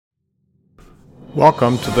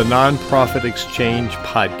Welcome to the Nonprofit Exchange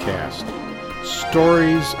Podcast.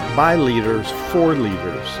 Stories by leaders for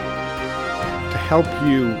leaders to help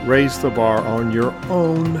you raise the bar on your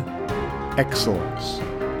own excellence,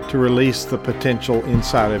 to release the potential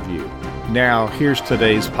inside of you. Now, here's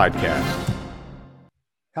today's podcast.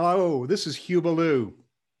 Hello, this is Hugh Ballou,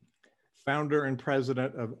 founder and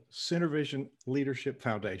president of CenterVision Leadership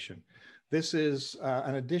Foundation. This is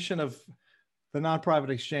an edition of the Nonprofit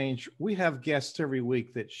Exchange. We have guests every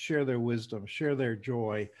week that share their wisdom, share their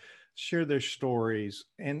joy, share their stories,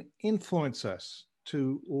 and influence us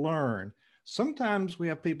to learn. Sometimes we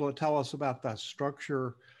have people that tell us about the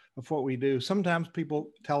structure of what we do. Sometimes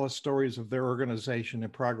people tell us stories of their organization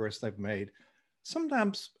and progress they've made.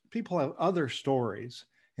 Sometimes people have other stories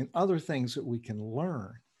and other things that we can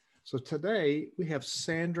learn. So today we have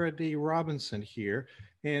Sandra D. Robinson here.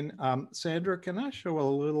 And Sandra, can I show a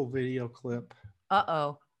little video clip?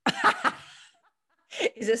 Uh-oh.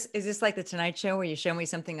 Is this like the Tonight Show where you show me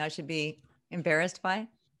something I should be embarrassed by?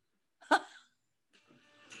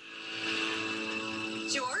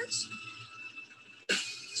 George?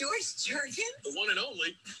 George Jurgen? The one and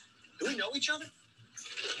only. Do we know each other?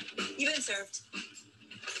 You've been served.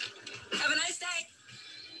 Have a nice day.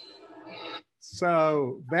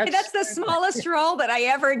 So that's the smallest role that I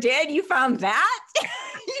ever did. You found that?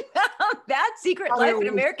 You found that Secret Life of an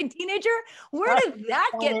American Teenager? Where did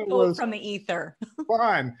that get pulled from the ether?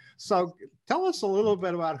 Fun. So tell us a little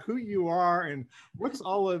bit about who you are and what's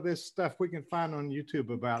all of this stuff we can find on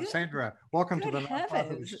YouTube about. Sandra, welcome to the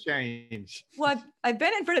Nonprofit Exchange. Well, I've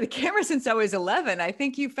been in front of the camera since I was 11. I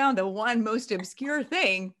think you found the one most obscure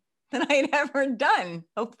thing that I had ever done.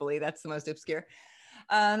 Hopefully that's the most obscure.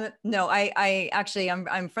 No,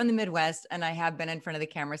 I'm from the Midwest and I have been in front of the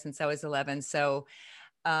camera since I was 11. So,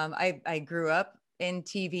 I grew up in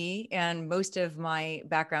TV and most of my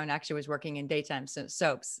background actually was working in daytime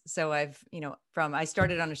soaps. So I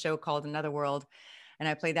started on a show called Another World and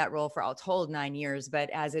I played that role for all told 9 years.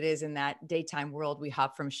 But as it is in that daytime world, we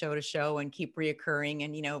hop from show to show and keep reoccurring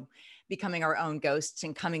and, becoming our own ghosts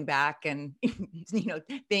and coming back and,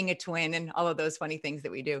 being a twin and all of those funny things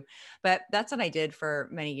that we do. But that's what I did for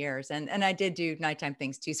many years. And I did do nighttime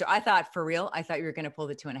things too. So I thought you were going to pull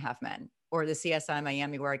the 2.5 Men or the CSI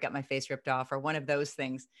Miami where I got my face ripped off or one of those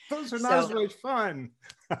things. Those are not as much fun.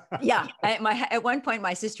 Yeah. At one point,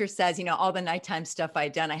 my sister says, all the nighttime stuff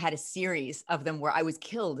I'd done, I had a series of them where I was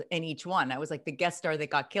killed in each one. I was like the guest star that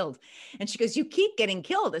got killed. And she goes, you keep getting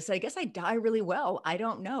killed. I said, I guess I die really well. I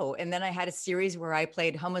don't know. And then I had a series where I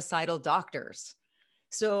played homicidal doctors.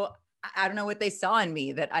 So I don't know what they saw in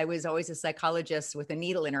me, that I was always a psychologist with a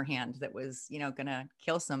needle in her hand that was, going to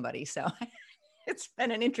kill somebody. So it's been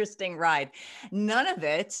an interesting ride. None of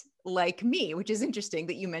it like me, which is interesting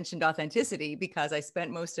that you mentioned authenticity, because I spent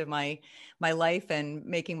most of my life and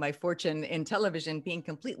making my fortune in television being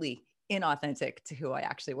completely inauthentic to who I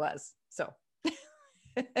actually was. So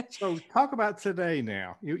talk about today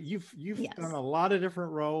now. You've Yes. done a lot of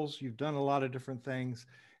different roles. You've done a lot of different things.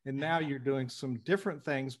 And now you're doing some different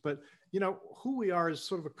things. But, who we are is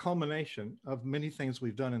sort of a culmination of many things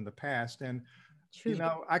we've done in the past. And True.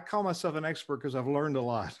 I call myself an expert because I've learned a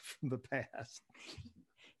lot from the past.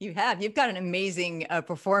 You've got an amazing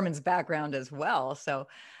performance background as well. So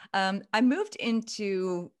I moved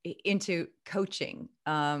into coaching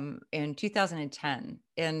in 2010.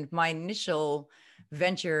 And my initial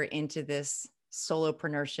venture into this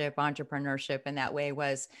solopreneurship, entrepreneurship in that way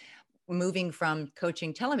was moving from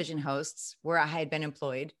coaching television hosts where I had been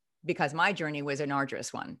employed, because my journey was an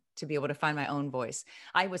arduous one to be able to find my own voice.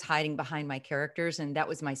 I was hiding behind my characters and that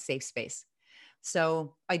was my safe space.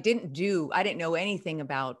 So I didn't know anything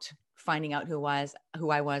about finding out who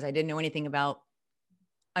I was. I didn't know anything about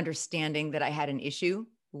understanding that I had an issue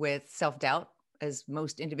with self-doubt, as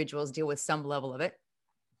most individuals deal with some level of it.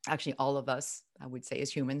 Actually, all of us, I would say,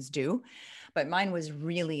 as humans do, but mine was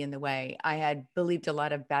really in the way. I had believed a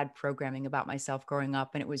lot of bad programming about myself growing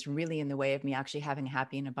up, and it was really in the way of me actually having a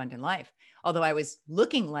happy and abundant life, although I was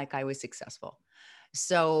looking like I was successful.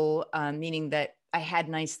 So, meaning that I had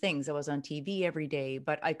nice things. I was on TV every day,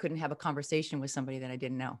 but I couldn't have a conversation with somebody that I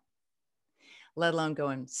didn't know, let alone go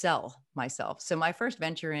and sell myself. So my first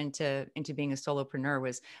venture into being a solopreneur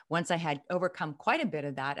was once I had overcome quite a bit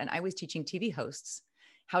of that, and I was teaching TV hosts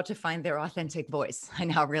how to find their authentic voice. I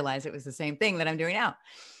now realize it was the same thing that I'm doing now.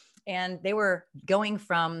 And they were going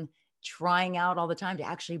from trying out all the time to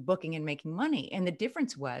actually booking and making money. And the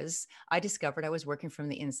difference was I discovered I was working from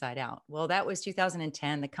the inside out. Well, that was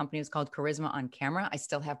 2010. The company was called Charisma on Camera. I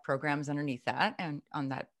still have programs underneath that and on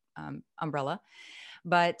that umbrella.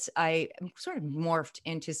 but I sort of morphed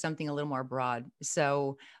into something a little more broad.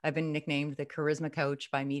 So I've been nicknamed the charisma coach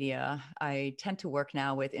by media. I tend to work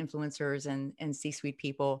now with influencers and C-suite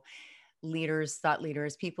people, leaders, thought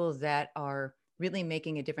leaders, people that are really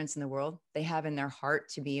making a difference in the world. They have in their heart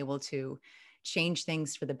to be able to change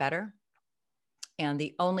things for the better. And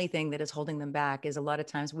the only thing that is holding them back is a lot of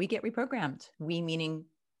times we get reprogrammed. We, meaning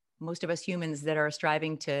most of us humans that are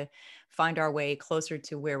striving to find our way closer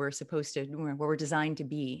to where we're supposed to, where we're designed to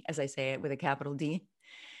be, as I say it with a capital D.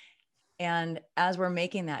 And as we're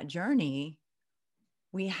making that journey,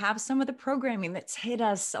 we have some of the programming that's hit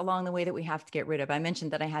us along the way that we have to get rid of. I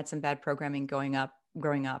mentioned that I had some bad programming growing up,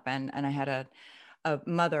 and I had a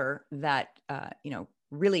mother that,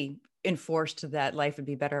 really enforced that life would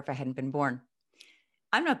be better if I hadn't been born.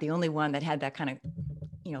 I'm not the only one that had that kind of,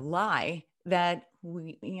 lie that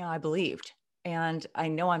I believed. And I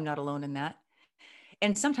know I'm not alone in that.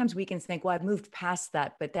 And sometimes we can think, well, I've moved past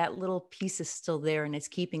that, but that little piece is still there and it's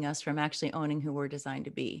keeping us from actually owning who we're designed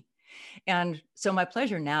to be. And so my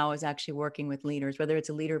pleasure now is actually working with leaders, whether it's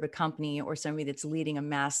a leader of a company or somebody that's leading a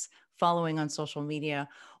mass following on social media,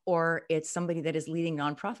 or it's somebody that is leading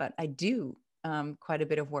nonprofit. I do quite a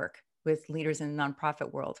bit of work with leaders in the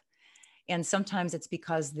nonprofit world. And sometimes it's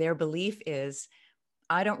because their belief is,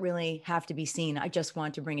 I don't really have to be seen. I just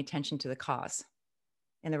want to bring attention to the cause.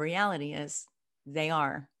 And the reality is they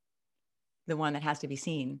are the one that has to be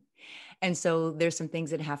seen. And so there's some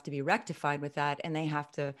things that have to be rectified with that. And they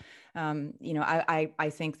have to, I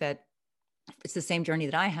think that it's the same journey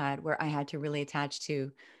that I had, where I had to really attach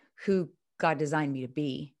to who God designed me to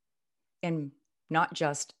be, and not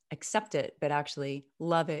just accept it, but actually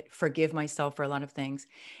love it, forgive myself for a lot of things,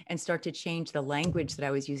 and start to change the language that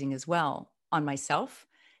I was using as well on myself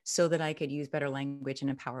so that I could use better language and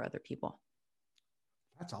empower other people.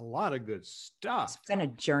 That's a lot of good stuff. It's been a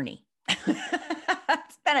journey.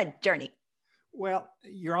 It's been a journey. Well,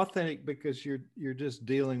 you're authentic because you're just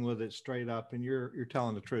dealing with it straight up, and you're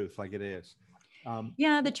telling the truth like it is.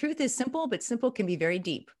 Yeah, the truth is simple, but simple can be very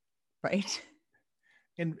deep, right?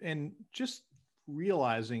 And just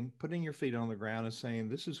realizing, putting your feet on the ground and saying,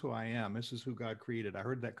 this is who I am. This is who God created. I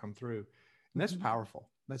heard that come through. And that's powerful.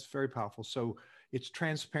 That's very powerful. So it's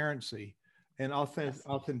transparency and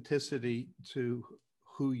authenticity to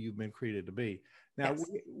who you've been created to be. Now, yes.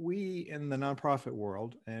 we in the nonprofit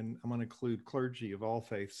world, and I'm going to include clergy of all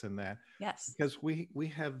faiths in that, yes, because we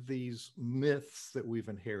have these myths that we've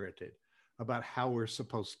inherited about how we're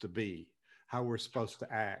supposed to be, how we're supposed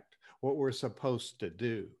to act, what we're supposed to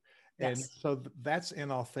do. And so that's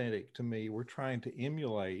inauthentic to me. We're trying to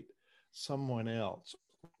emulate someone else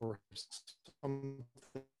or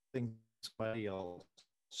something somebody else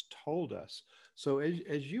told us. So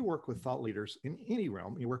as you work with thought leaders in any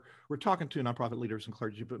realm, we're talking to nonprofit leaders and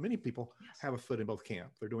clergy, but many people have a foot in both camp.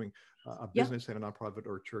 They're doing a business and a nonprofit,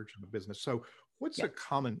 or a church and a business. So what's a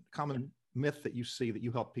common myth that you see that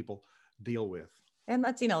you help people deal with? And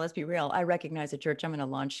let's be real. I recognize the church. I'm in a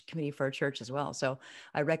launch committee for a church as well. So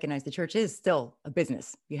I recognize the church is still a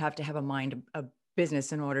business. You have to have a mind of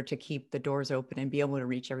business in order to keep the doors open and be able to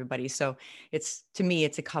reach everybody. So to me,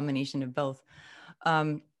 it's a combination of both.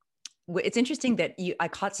 It's interesting that I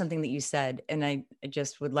caught something that you said, and I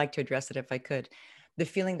just would like to address it if I could. The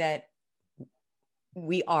feeling that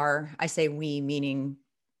I say we, meaning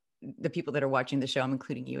the people that are watching the show, I'm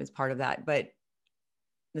including you as part of that, but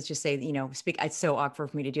let's just say, it's so awkward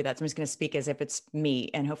for me to do that. So I'm just going to speak as if it's me,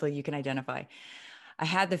 and hopefully you can identify. I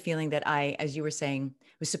had the feeling that I, as you were saying,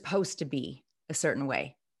 was supposed to be a certain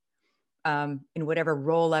way in whatever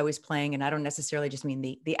role I was playing. And I don't necessarily just mean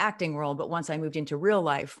the acting role, but once I moved into real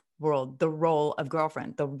life world, the role of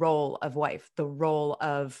girlfriend, the role of wife, the role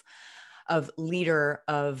of leader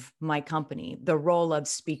of my company, the role of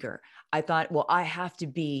speaker, I thought, well, I have to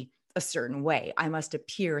be a certain way. I must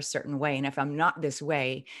appear a certain way. And if I'm not this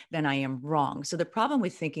way, then I am wrong. So the problem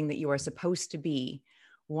with thinking that you are supposed to be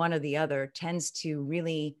one or the other tends to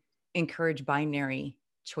really encourage binary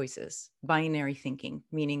choices, binary thinking,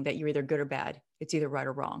 meaning that you're either good or bad. It's either right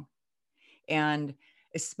or wrong. And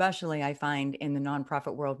especially I find in the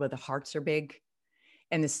nonprofit world where the hearts are big,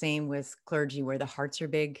 and the same with clergy where the hearts are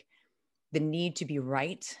big, the need to be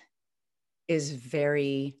right is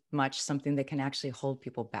very much something that can actually hold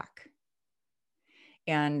people back.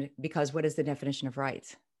 And because what is the definition of right?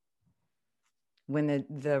 When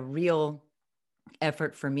the real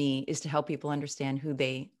effort for me is to help people understand who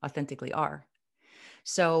they authentically are.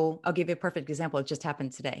 So I'll give you a perfect example. It just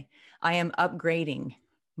happened today. I am upgrading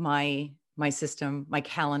my system, my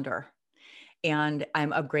calendar. And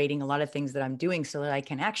I'm upgrading a lot of things that I'm doing so that I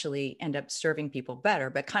can actually end up serving people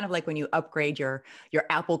better. But kind of like when you upgrade your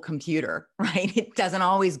Apple computer, right? It doesn't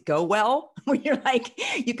always go well when you're like,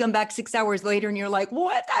 you come back 6 hours later and you're like,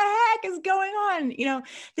 what the heck is going on? You know,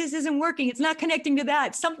 this isn't working. It's not connecting to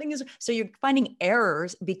that. Something is, so you're finding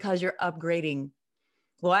errors because you're upgrading.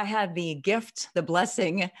 Well, I had the gift, the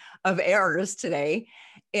blessing of errors today.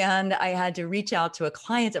 And I had to reach out to a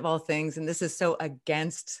client of all things. And this is so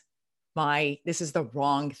against this is the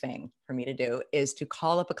wrong thing for me to do, is to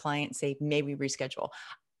call up a client and say, may we reschedule?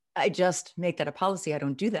 I just make that a policy. I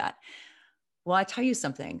don't do that. Well, I tell you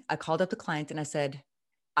something. I called up the client and I said,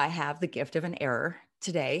 I have the gift of an error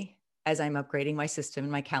today as I'm upgrading my system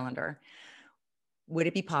and my calendar. Would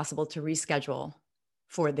it be possible to reschedule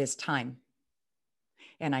for this time?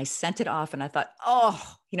 And I sent it off and I thought,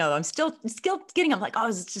 oh, you know, I'm still getting, I'm like, oh,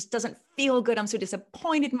 this just doesn't feel good. I'm so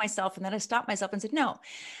disappointed in myself. And then I stopped myself and said, no,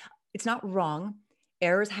 it's not wrong.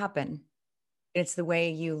 Errors happen. It's the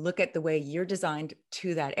way you look at the way you're designed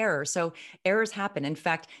to that error. So errors happen. In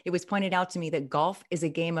fact, it was pointed out to me that golf is a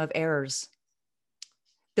game of errors.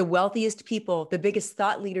 The wealthiest people, the biggest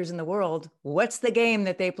thought leaders in the world, what's the game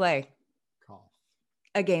that they play? Golf.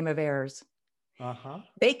 A game of errors.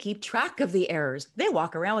 They keep track of the errors. They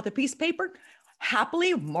walk around with a piece of paper,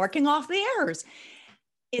 happily marking off the errors.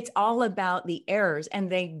 It's all about the errors. And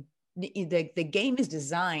the game is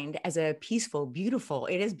designed as a peaceful, beautiful.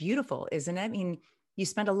 It is beautiful, isn't it? I mean, you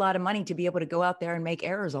spend a lot of money to be able to go out there and make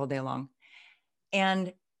errors all day long.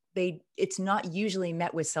 And it's not usually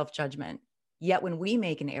met with self-judgment. Yet when we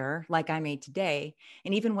make an error, like I made today,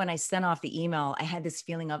 and even when I sent off the email, I had this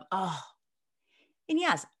feeling of, oh, and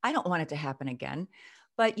yes, I don't want it to happen again.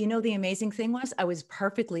 But you know, the amazing thing was I was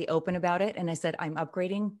perfectly open about it. And I said, I'm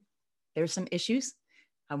upgrading. There's some issues.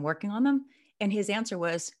 I'm working on them. And his answer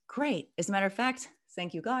was, great. As a matter of fact,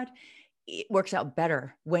 thank you, God. It works out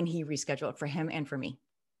better when he rescheduled for him and for me.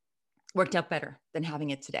 Worked out better than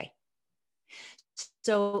having it today.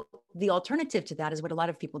 So the alternative to that is what a lot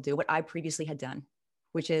of people do, what I previously had done,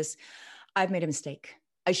 which is I've made a mistake.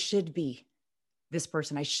 I should be this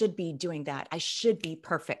person. I should be doing that. I should be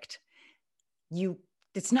perfect.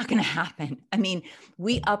 It's not going to happen. I mean,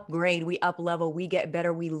 we upgrade, we up level, we get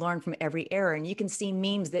better, we learn from every error. And you can see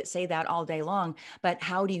memes that say that all day long, but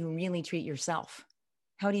how do you really treat yourself?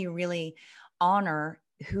 How do you really honor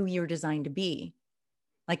who you're designed to be?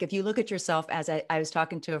 Like if you look at yourself as I was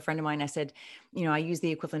talking to a friend of mine, I said, you know, I use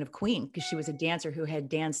the equivalent of queen because she was a dancer who had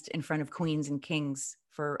danced in front of queens and kings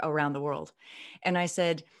for around the world. And I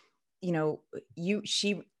said, you know,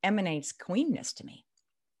 she emanates queenness to me.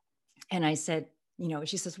 And I said, you know,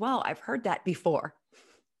 she says, well, I've heard that before.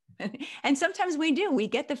 And sometimes we do, we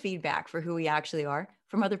get the feedback for who we actually are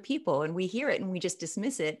from other people and we hear it and we just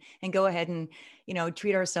dismiss it and go ahead and, you know,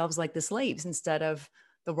 treat ourselves like the slaves instead of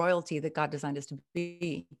the royalty that God designed us to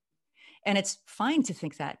be. And it's fine to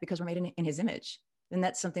think that because we're made in his image. And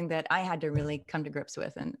that's something that I had to really come to grips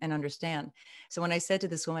with and understand. So when I said to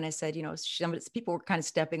this woman, I said, you know, people were kind of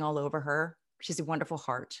stepping all over her. She's a wonderful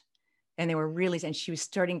heart. And they were really, and she was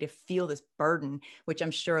starting to feel this burden, which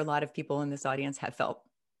I'm sure a lot of people in this audience have felt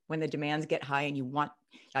when the demands get high and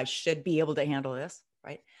I should be able to handle this,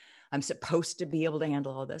 right? I'm supposed to be able to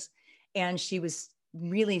handle all this. And she was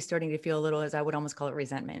really starting to feel a little, as I would almost call it,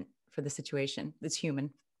 resentment for the situation that's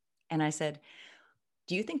human. And I said,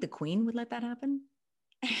 do you think the queen would let that happen?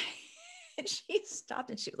 And she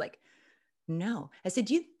stopped and she was like, no. I said,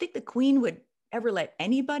 do you think the queen would ever let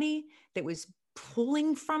anybody that was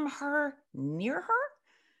pulling from her near her?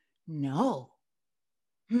 No.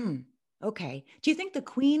 Okay. Do you think the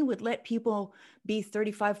queen would let people be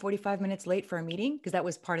 35, 45 minutes late for a meeting? Because that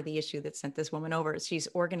was part of the issue that sent this woman over. She's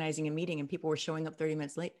organizing a meeting and people were showing up 30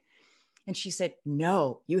 minutes late. And she said,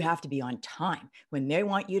 no, you have to be on time. When they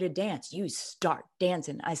want you to dance, you start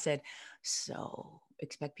dancing. I said, so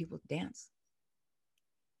expect people to dance.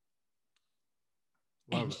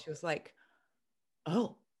 And she was like,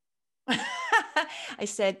 oh. I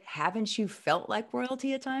said, haven't you felt like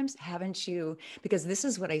royalty at times? Haven't you? Because this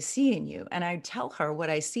is what I see in you. And I tell her what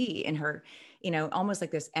I see in her, you know, almost like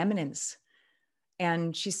this eminence.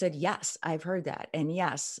 And she said, yes, I've heard that. And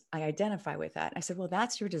yes, I identify with that. I said, well,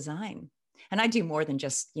 that's your design. And I do more than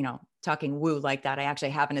just, you know, talking woo like that. I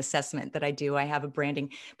actually have an assessment that I do. I have a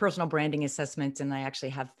personal branding assessment. And I actually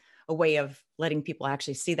have a way of letting people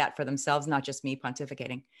actually see that for themselves, not just me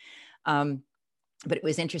pontificating. But it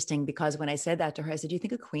was interesting because when I said that to her, I said, do you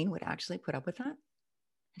think a queen would actually put up with that? And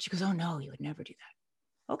she goes, oh no, you would never do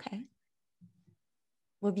that. Okay.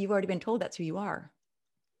 Well, you've already been told that's who you are.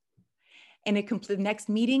 And the next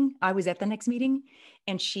meeting, I was at the next meeting,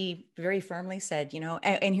 and she very firmly said,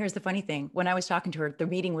 and here's the funny thing. When I was talking to her, the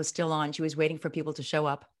meeting was still on. She was waiting for people to show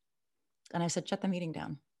up. And I said, shut the meeting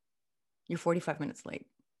down. You're 45 minutes late.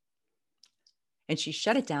 And she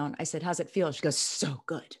shut it down. I said, how's it feel? She goes, so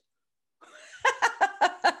good.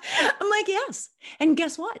 I'm like, yes. And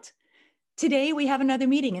guess what? Today we have another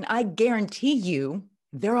meeting, and I guarantee you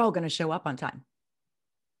they're all going to show up on time.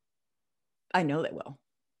 I know they will,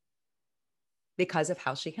 because of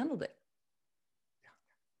how she handled it.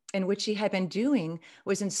 And what she had been doing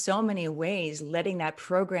was in so many ways letting that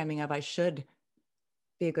programming of I should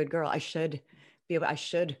be a good girl, I should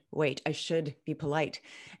wait, I should be polite.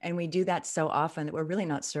 And we do that so often that we're really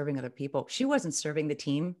not serving other people. She wasn't serving the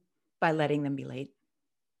team by letting them be late.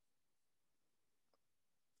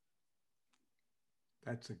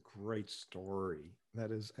 That's a great story.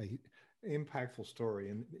 That is a impactful story.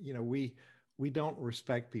 And, we don't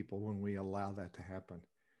respect people when we allow that to happen.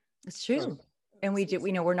 It's true. And we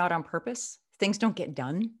know we're not on purpose. Things don't get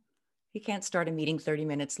done. You can't start a meeting 30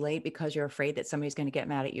 minutes late because you're afraid that somebody's going to get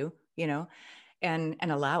mad at you, and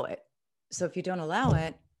allow it. So if you don't allow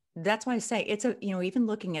it, that's why I say it's even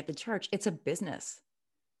looking at the church, it's a business.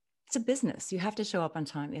 It's a business. You have to show up on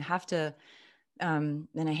time. You have to, and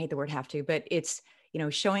I hate the word have to, but it's,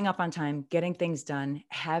 showing up on time, getting things done,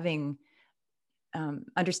 having,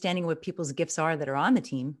 understanding what people's gifts are that are on the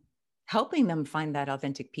team, helping them find that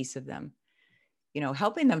authentic piece of them,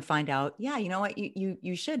 helping them find out, you know what,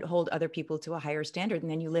 you should hold other people to a higher standard, and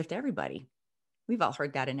then you lift everybody. We've all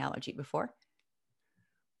heard that analogy before.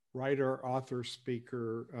 Writer, author,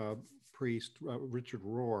 speaker, priest, Richard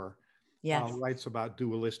Rohr Yes. writes about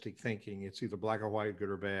dualistic thinking. It's either black or white, good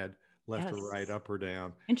or bad, left Yes. or right, up or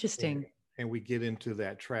down. Interesting. And we get into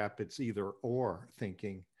that trap. It's either or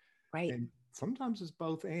thinking. Right. And sometimes it's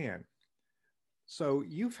both and. So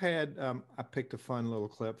you've had, I picked a fun little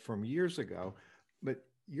clip from years ago, but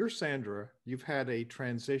you're Sandra, you've had a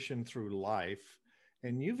transition through life,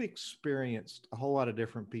 and you've experienced a whole lot of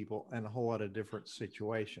different people and a whole lot of different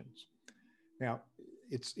situations. Now,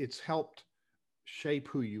 it's helped shape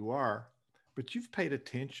who you are, but you've paid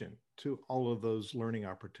attention to all of those learning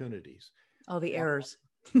opportunities. All the errors.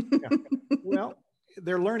 Yeah. Well,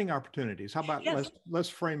 they're learning opportunities. How about Yes. let's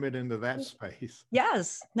frame it into that space?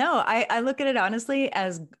 Yes. No, I look at it honestly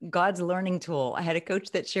as God's learning tool. I had a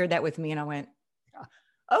coach that shared that with me, and I went,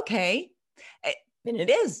 okay. And it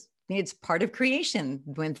is. It's part of creation.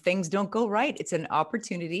 When things don't go right, it's an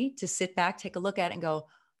opportunity to sit back, take a look at it, and go,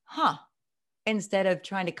 huh. Instead of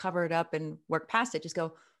trying to cover it up and work past it, just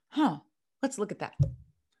go, huh, let's look at that.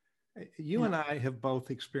 You and I have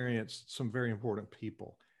both experienced some very important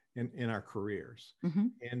people in our careers. Mm-hmm.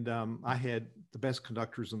 And I had the best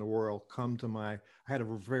conductors in the world come to I had a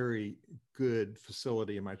very good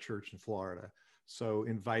facility in my church in Florida. So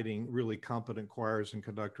inviting really competent choirs and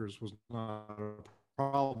conductors was not a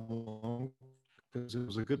problem because it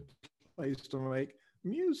was a good place to make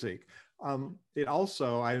music. I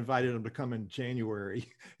invited them to come in January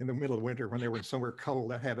in the middle of winter when they were somewhere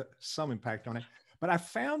cold. That had some impact on it. But I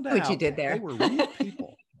found out you did there. They were real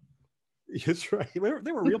people. That's right. They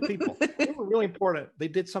were real people. They were really important. They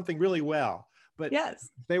did something really well. But yes,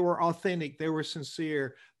 they were authentic. They were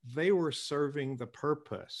sincere. They were serving the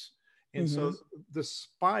purpose. And so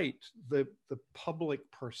despite the public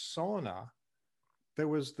persona, there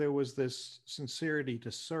was this sincerity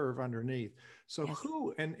to serve underneath.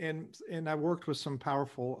 So and I worked with some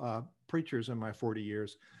powerful preachers in my 40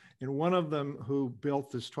 years. And one of them who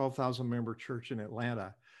built this 12,000 member church in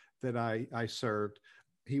Atlanta that I served,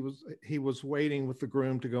 he was waiting with the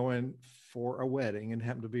groom to go in for a wedding, and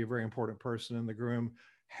happened to be a very important person. And the groom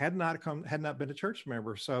had not been a church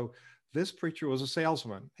member. So this preacher was a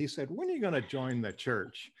salesman. He said, "When are you going to join the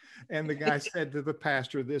church?" And the guy said to the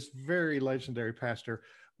pastor, this very legendary pastor,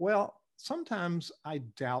 "Well, sometimes I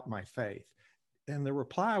doubt my faith." And the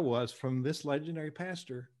reply was from this legendary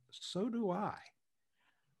pastor, "So do I."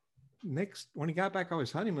 When he got back on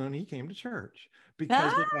his honeymoon, he came to church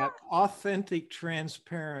because of that authentic,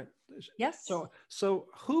 transparent. Yes. So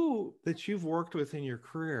who that you've worked with in your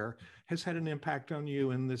career has had an impact on you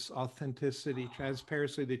in this authenticity,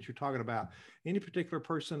 transparency that you're talking about? Any particular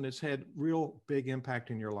person that's had real big impact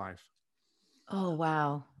in your life? Oh,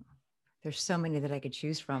 wow. There's so many that I could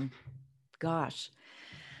choose from. Gosh.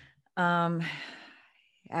 I've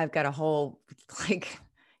got a whole, I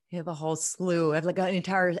have a whole slew. I have an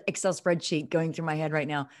entire Excel spreadsheet going through my head right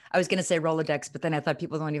now. I was going to say Rolodex, but then I thought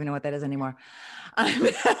people don't even know what that is anymore.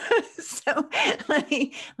 So let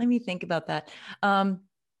me think about that.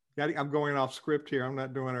 I'm going off script here. I'm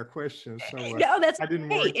not doing our questions. So No, that's I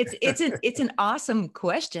didn't okay. worry. It's an awesome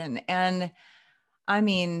question. And I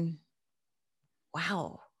mean,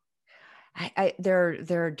 wow. There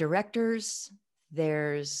are directors,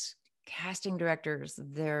 there's casting directors,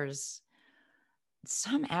 there's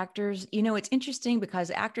some actors. It's interesting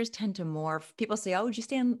because actors tend to morph. People say, oh, you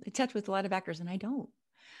stay in touch with a lot of actors, and I don't.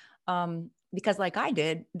 Because like I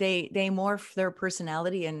did, they morph their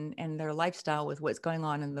personality and their lifestyle with what's going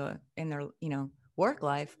on in their work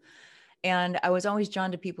life. And I was always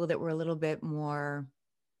drawn to people that were a little bit more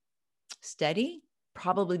steady,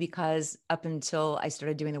 probably because up until I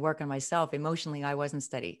started doing the work on myself, emotionally, I wasn't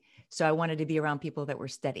steady. So I wanted to be around people that were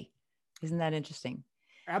steady. Isn't that interesting?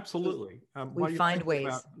 Absolutely. We find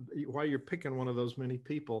ways. While you're picking one of those many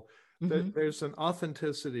people, Mm-hmm. there's an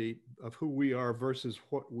authenticity of who we are versus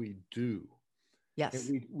what we do. Yes.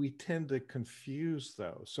 And we tend to confuse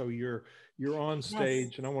those. So you're on stage,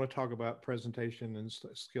 Yes. and I want to talk about presentation and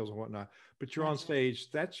skills and whatnot, but you're on Yes. stage,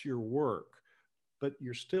 that's your work, but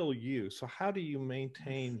you're still you. So how do you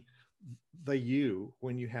maintain the you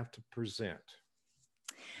when you have to present?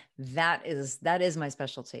 That is my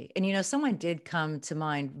specialty. And someone did come to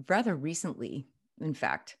mind rather recently, in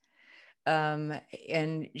fact.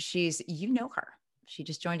 And she's, her. She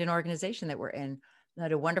just joined an organization that we're in. I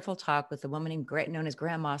had a wonderful talk with a woman known as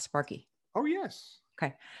Grandma Sparky. Oh, yes.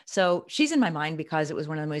 Okay. So she's in my mind because it was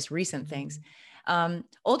one of the most recent things.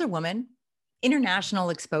 Older woman,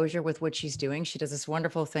 international exposure with what she's doing. She does this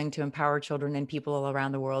wonderful thing to empower children and people all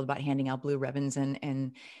around the world about handing out blue ribbons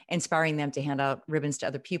and inspiring them to hand out ribbons to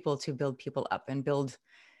other people to build people up and build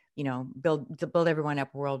everyone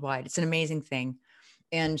up worldwide. It's an amazing thing.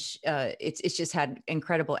 And it's just had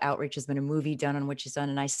incredible outreach. There's been a movie done on what she's done.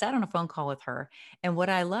 And I sat on a phone call with her. And what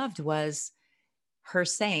I loved was her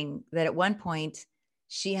saying that at one point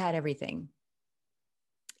she had everything.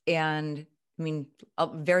 And I mean,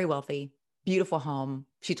 very wealthy, beautiful home.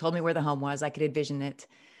 She told me where the home was. I could envision it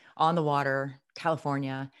on the water,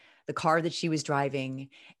 California, the car that she was driving.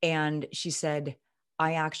 And she said,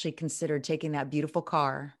 I actually considered taking that beautiful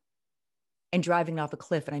car and driving off a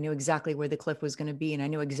cliff. And I knew exactly where the cliff was going to be. And I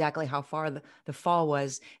knew exactly how far the fall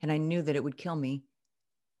was. And I knew that it would kill me.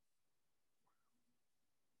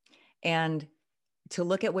 And to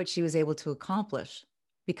look at what she was able to accomplish,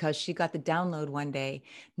 because she got the download one day,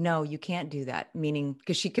 no, you can't do that. Meaning,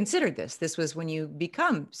 because she considered this was when you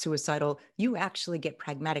become suicidal, you actually get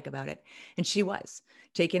pragmatic about it. And she was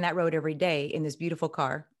taking that road every day in this beautiful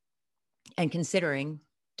car and considering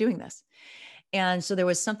doing this. And so there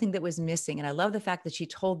was something that was missing. And I love the fact that she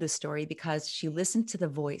told this story because she listened to the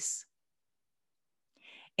voice.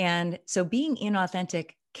 And so being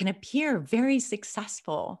inauthentic can appear very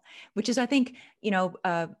successful, which is, I think,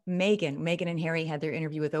 Meghan and Harry had their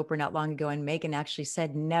interview with Oprah not long ago. And Meghan actually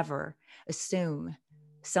said, never assume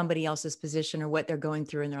somebody else's position or what they're going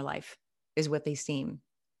through in their life is what they seem,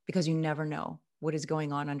 because you never know what is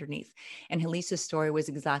going on underneath. And Helisa's story was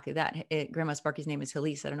exactly that. Grandma Sparky's name is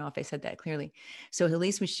Helisa. I don't know if I said that clearly. So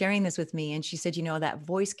Helisa was sharing this with me, and she said, that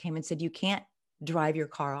voice came and said, you can't drive your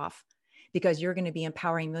car off because you're going to be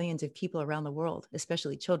empowering millions of people around the world,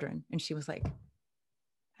 especially children. And she was like,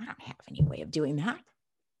 I don't have any way of doing that.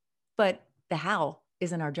 But the how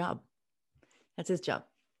isn't our job. That's his job.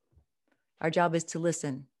 Our job is to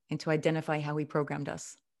listen and to identify how he programmed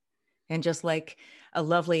us. And just like a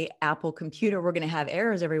lovely Apple computer, we're going to have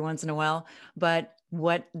errors every once in a while. But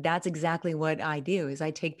that's exactly what I do is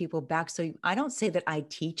I take people back. So I don't say that I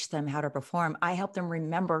teach them how to perform. I help them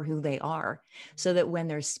remember who they are so that when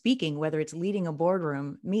they're speaking, whether it's leading a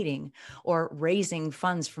boardroom meeting or raising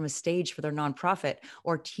funds from a stage for their nonprofit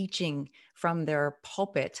or teaching from their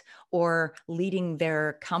pulpit or leading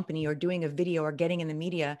their company or doing a video or getting in the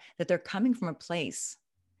media, that they're coming from a place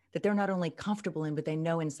that they're not only comfortable in, but they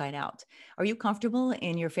know inside out. Are you comfortable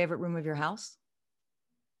in your favorite room of your house?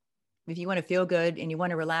 If you want to feel good and you want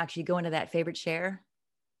to relax, you go into that favorite chair.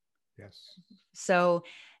 Yes. So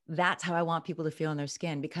that's how I want people to feel in their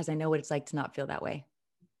skin, because I know what it's like to not feel that way.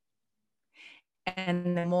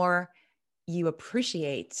 And the more you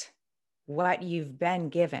appreciate what you've been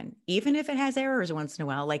given, even if it has errors once in a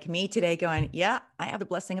while, like me today going, yeah, I have the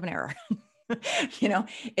blessing of an error.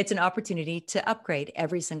 It's an opportunity to upgrade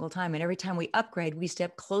every single time. And every time we upgrade, we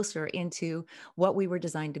step closer into what we were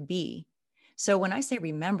designed to be. So when I say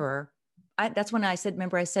remember, that's when I said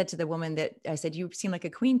to the woman that I said, you seem like a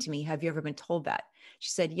queen to me. Have you ever been told that? She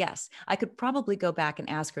said, yes. I could probably go back and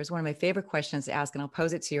ask her. It's one of my favorite questions to ask, and I'll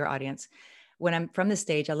pose it to your audience. When I'm from the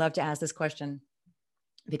stage, I love to ask this question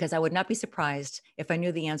because I would not be surprised if I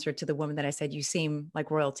knew the answer to the woman that I said, you seem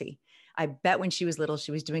like royalty. I bet when she was little,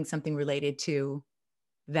 she was doing something related to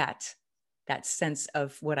that sense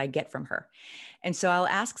of what I get from her. And so I'll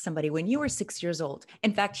ask somebody, when you were 6 years old,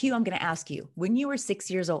 in fact, Hugh, I'm going to ask you, when you were 6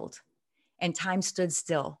 years old and time stood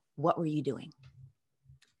still, what were you doing?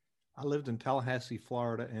 I lived in Tallahassee,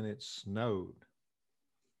 Florida, and it snowed.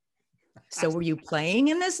 So were you playing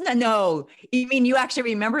in this? No, you mean you actually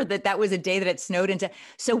remember that was a day that it snowed into.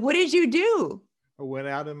 So what did you do? I went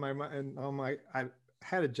out in I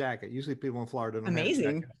had a jacket. Usually people in Florida don't Amazing.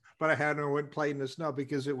 have jackets, but I had one, went played in the snow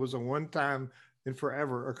because it was a one-time and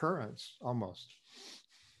forever occurrence almost.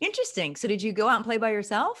 Interesting. So did you go out and play by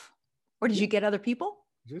yourself, or did you get other people?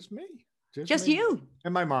 Just me. Just me. you.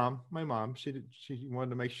 And my mom, she wanted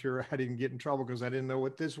to make sure I didn't get in trouble because I didn't know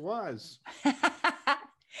what this was.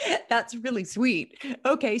 That's really sweet.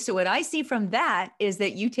 Okay. So what I see from that is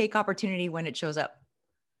that you take opportunity when it shows up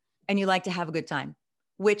and you like to have a good time,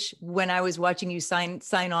 which when I was watching you sign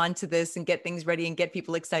on to this and get things ready and get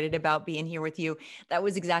people excited about being here with you, that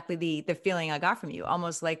was exactly the feeling I got from you,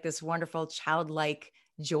 almost like this wonderful childlike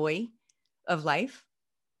joy of life.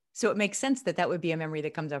 So it makes sense that would be a memory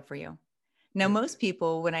that comes up for you. Now, most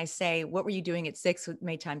people, when I say, what were you doing at 6 with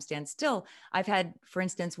made time stand still? I've had, for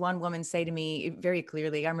instance, one woman say to me very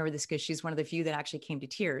clearly, I remember this because she's one of the few that actually came to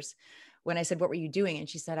tears when I said, what were you doing? And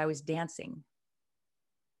she said, I was dancing.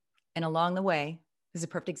 And along the way, this is a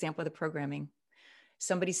perfect example of the programming.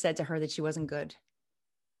 Somebody said to her that she wasn't good.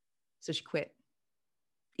 So she quit.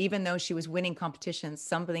 Even though she was winning competitions,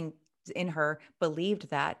 something in her believed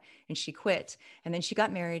that, and she quit. And then she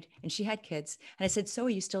got married and she had kids. And I said, so are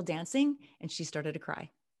you still dancing? And she started to cry.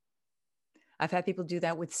 I've had people do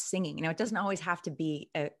that with singing. It doesn't always have to be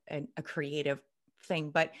a creative thing,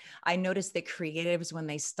 but I noticed that creatives, when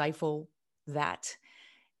they stifle that,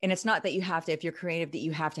 and it's not that you have to, if you're creative, that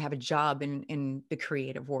you have to have a job in the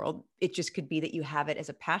creative world. It just could be that you have it as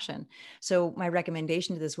a passion. So my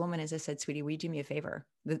recommendation to this woman is, I said, sweetie, will you do me a favor?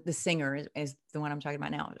 The singer is the one I'm talking about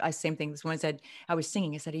now. Same thing. This woman said, I was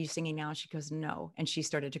singing. I said, are you singing now? She goes, no. And she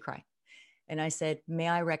started to cry. And I said, may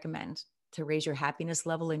I recommend to raise your happiness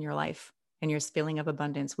level in your life and your feeling of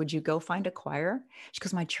abundance? Would you go find a choir? She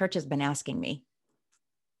goes, my church has been asking me.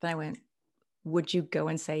 Then I went, would you go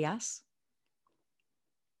and say yes?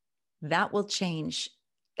 That will change.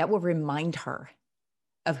 That will remind her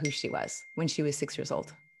of who she was when she was 6 years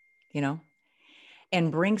old,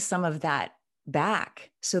 and bring some of that back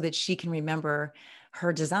so that she can remember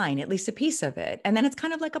her design, at least a piece of it. And then it's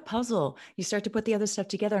kind of like a puzzle. You start to put the other stuff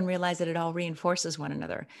together and realize that it all reinforces one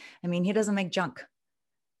another. I mean, he doesn't make junk,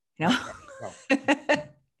 No.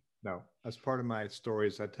 No, that's part of my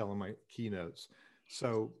stories I tell in my keynotes.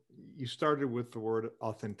 So you started with the word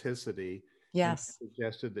authenticity. Yes.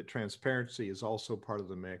 Suggested that transparency is also part of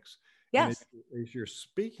the mix. Yes. And as you're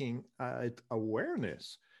speaking,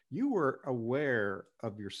 awareness, you were aware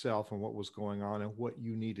of yourself and what was going on and what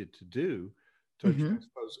you needed to do to address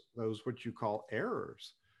those what you call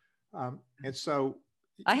errors. And so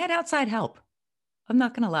I had outside help. I'm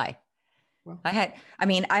not going to lie. Well, I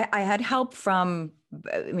had help from,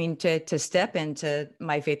 to step into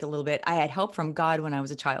my faith a little bit. I had help from God when I was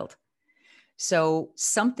a child. So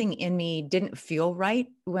something in me didn't feel right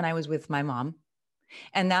when I was with my mom.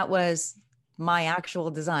 And that was my actual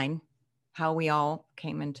design, how we all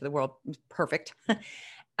came into the world. Perfect.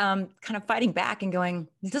 Kind of fighting back and going,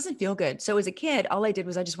 it doesn't feel good. So as a kid, all I did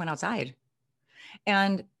was I just went outside.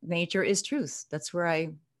 And nature is truth. That's where a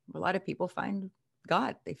lot of people find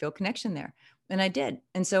God. They feel connection there. And I did.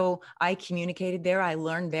 And so I communicated there. I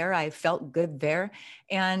learned there. I felt good there.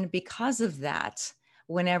 And because of that,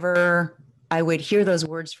 whenever I would hear those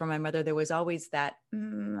words from my mother, there was always that,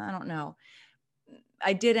 I don't know.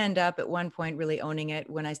 I did end up at one point really owning it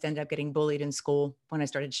when I ended up getting bullied in school, when I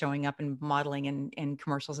started showing up and modeling in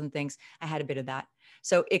commercials and things. I had a bit of that.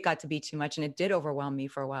 So it got to be too much and it did overwhelm me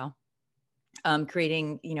for a while.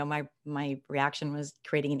 Creating, my reaction was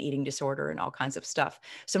creating an eating disorder and all kinds of stuff.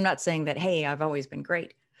 So I'm not saying that, hey, I've always been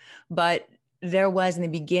great, but there was in the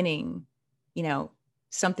beginning,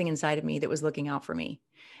 something inside of me that was looking out for me.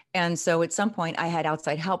 And so at some point I had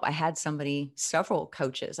outside help. I had several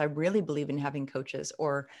coaches. I really believe in having coaches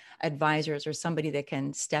or advisors or somebody that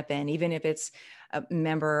can step in, even if it's a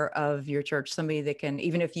member of your church, somebody that can,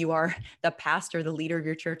 even if you are the pastor, the leader of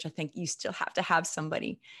your church, I think you still have to have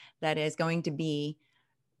somebody that is going to be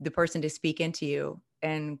the person to speak into you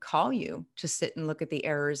and call you to sit and look at the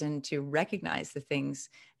errors and to recognize the things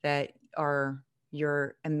that are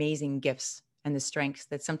your amazing gifts and the strengths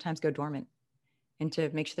that sometimes go dormant, and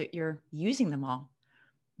to make sure that you're using them all,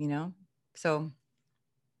 so.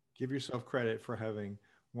 Give yourself credit for having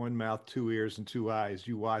one mouth, 2 ears, and 2 eyes.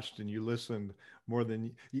 You watched and you listened more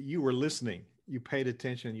than you were listening. You paid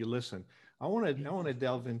attention, you listened. I want to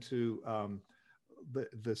delve into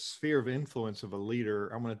the sphere of influence of a leader.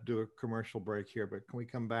 I'm going to do a commercial break here, but can we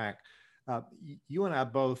come back? You and I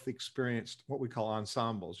both experienced what we call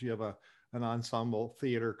ensembles. You have an ensemble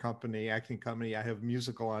theater company, acting company. I have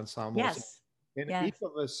musical ensembles. Yes. And Yes. each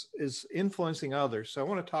of us is influencing others. So I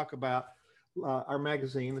want to talk about our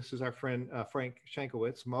magazine. This is our friend Frank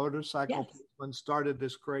Shankowitz, motorcycle policeman, started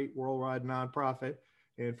this great worldwide nonprofit.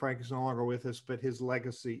 And Frank is no longer with us, but his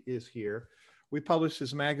legacy is here. We publish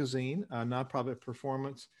his magazine, Nonprofit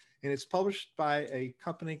Performance, and it's published by a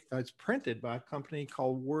company, it's printed by a company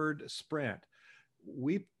called WordSprint.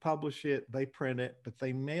 We publish it, they print it, but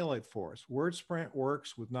they mail it for us. WordSprint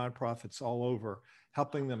works with nonprofits all over,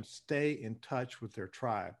 helping them stay in touch with their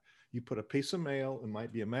tribe. You put a piece of mail, it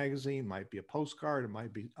might be a magazine, might be a postcard, it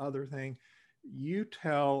might be other thing. You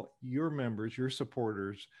tell your members, your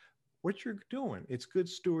supporters, what you're doing. It's good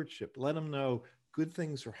stewardship. Let them know good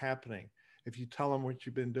things are happening. If you tell them what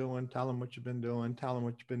you've been doing, tell them what you've been doing, tell them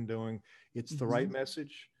what you've been doing. It's the right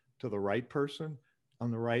message to the right person on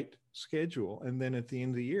the right schedule. And then at the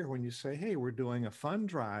end of the year, when you say, hey, we're doing a fund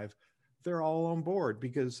drive, they're all on board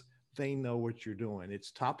because they know what you're doing. It's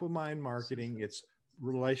top of mind marketing. It's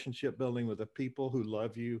relationship building with the people who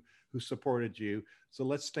love you, who supported you. So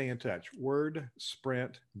let's stay in touch.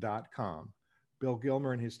 Wordsprint.com. Bill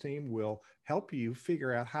Gilmer and his team will help you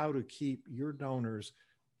figure out how to keep your donors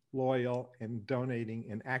loyal and donating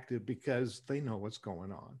and active because they know what's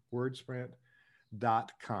going on.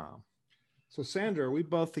 Wordsprint.com. So Sandra, we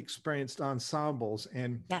both experienced ensembles,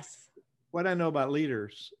 and Yes. what I know about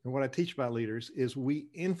leaders and what I teach about leaders is we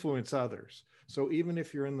influence others. So even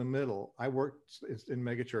if you're in the middle, I worked in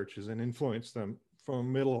mega churches and influenced them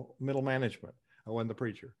from middle management. I wasn't the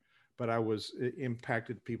preacher, but I was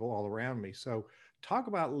impacted people all around me. So talk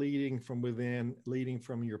about leading from within, leading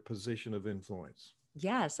from your position of influence.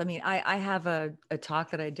 Yes. I mean, I have a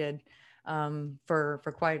talk that I did for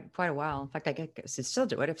quite a while. In fact, I guess I still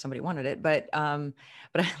do it if somebody wanted it. But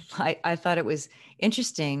I thought it was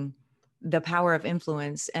interesting, the power of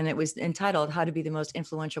influence, and it was entitled "How to Be the Most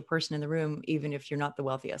Influential Person in the Room, Even if You're Not the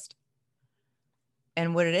Wealthiest."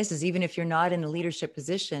 And what it is even if you're not in a leadership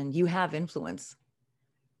position, you have influence.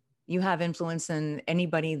 You have influence in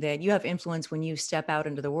anybody that you have influence when you step out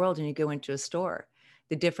into the world and you go into a store.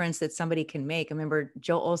 The difference that somebody can make. I remember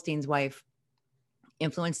Joel Osteen's wife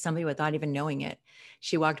influenced somebody without even knowing it.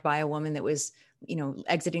 She walked by a woman that was,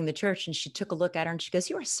 exiting the church, and she took a look at her and she goes,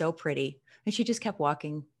 "You are so pretty." And she just kept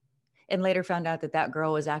walking, and later found out that that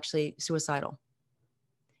girl was actually suicidal.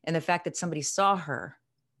 And the fact that somebody saw her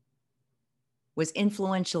was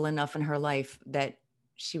influential enough in her life that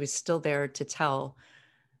she was still there to tell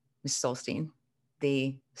Mrs. Osteen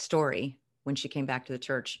the story when she came back to the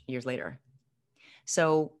church years later.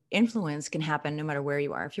 So influence can happen no matter where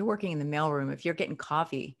you are. If you're working in the mailroom, if you're getting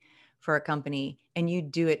coffee for a company and you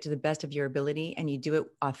do it to the best of your ability and you do it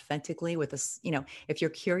authentically with us, if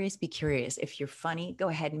you're curious, be curious. If you're funny, go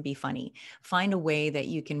ahead and be funny. Find a way that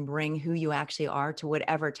you can bring who you actually are to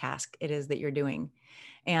whatever task it is that you're doing.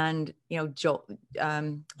 And, Joel,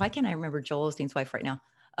 why can't I remember Joel Osteen's wife right now?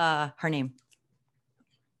 Her name.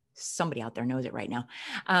 Somebody out there knows it right now.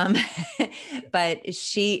 But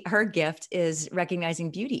her gift is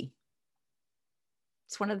recognizing beauty.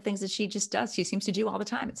 It's one of the things that she just does. She seems to do all the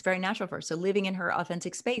time. It's very natural for her. So living in her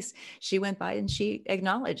authentic space, she went by and she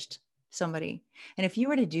acknowledged somebody. And if you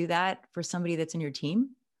were to do that for somebody that's in your team,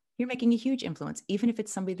 you're making a huge influence, even if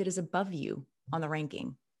it's somebody that is above you on the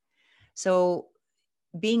ranking. So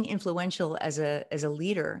being influential as a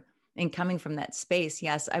leader and coming from that space,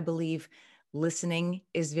 yes, I believe listening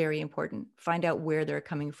is very important. Find out where they're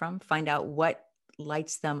coming from, find out what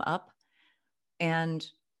lights them up, and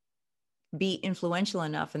be influential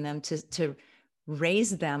enough in them to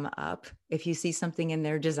raise them up if you see something in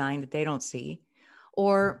their design that they don't see,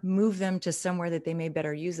 or move them to somewhere that they may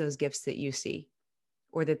better use those gifts that you see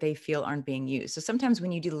or that they feel aren't being used. So sometimes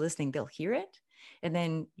when you do the listening, they'll hear it, and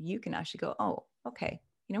then you can actually go, oh, okay,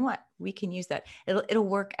 you know what? We can use that. It'll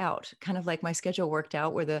work out. Kind of like my schedule worked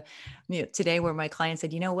out where today where my client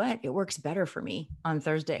said, you know what? It works better for me on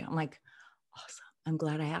Thursday. I'm like, awesome. I'm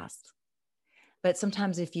glad I asked. But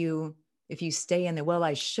sometimes if you stay in the, well,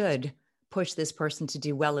 I should push this person to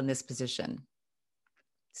do well in this position,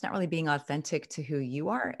 it's not really being authentic to who you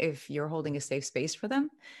are if you're holding a safe space for them,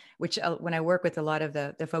 which when I work with a lot of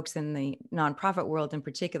the folks in the nonprofit world in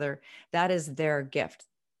particular, that is their gift.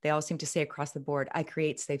 They all seem to say across the board, I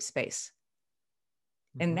create safe space.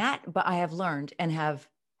 Mm-hmm. And that, but I have learned and have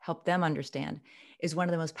helped them understand, is one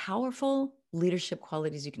of the most powerful leadership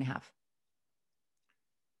qualities you can have.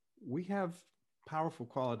 We have powerful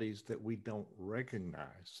qualities that we don't recognize.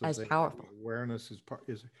 So As that powerful. awareness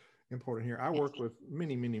is important here. I work with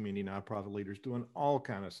many, many, many nonprofit leaders doing all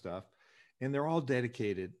kind of stuff, and they're all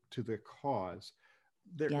dedicated to the cause.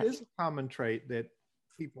 There Yes. is a common trait that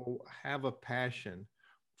people have a passion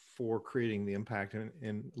for creating the impact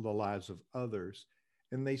in the lives of others,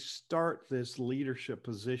 and they start this leadership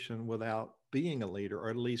position without being a leader, or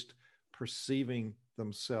at least perceiving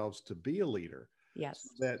themselves to be a leader. Yes.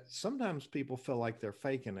 That sometimes people feel like they're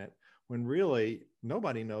faking it when really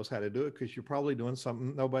nobody knows how to do it, because you're probably doing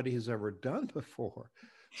something nobody has ever done before.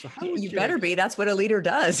 So how would You better be. That's what a leader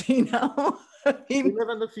does, you know? I we mean, live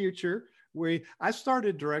in the future? I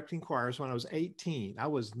started directing choirs when I was 18. I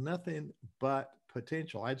was nothing but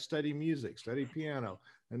potential. I'd studied music, studied piano.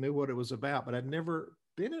 I knew what it was about, but I'd never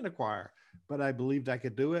been in a choir. But I believed I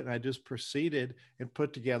could do it, and I just proceeded and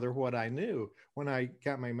put together what I knew. When I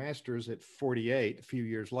got my master's at 48, a few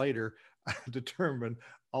years later, I determined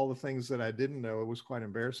all the things that I didn't know. It was quite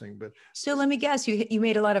embarrassing. But so let me guess, you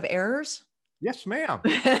made a lot of errors? yes, ma'am.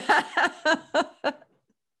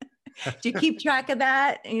 Do you keep track of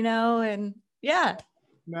that, you know? And yeah,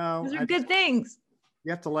 No, those are good things.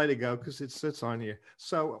 you have to let it go because it sits on you.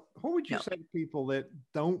 So what would you No. say to people that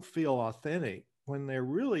don't feel authentic when they're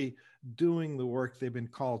really doing the work they've been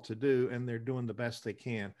called to do and they're doing the best they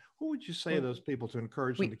can? What would you say to those people to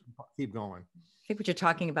encourage them to keep going? I think what you're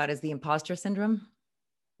talking about is the imposter syndrome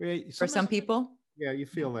for some people. Yeah, you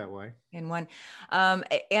feel that way. In one.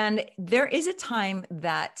 And there is a time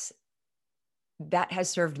that has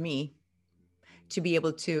served me to be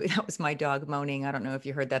able to, that was my dog moaning. I don't know if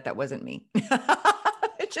you heard that. That wasn't me.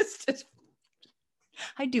 It just,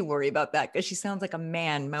 I do worry about that because she sounds like a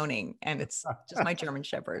man moaning, and it's just my German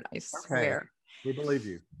Shepherd. I swear. We believe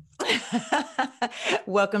you.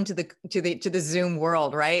 Welcome to the Zoom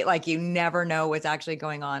world, right? Like you never know what's actually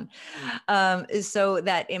going on. So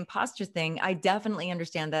that imposter thing, I definitely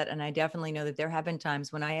understand that. And I definitely know that there have been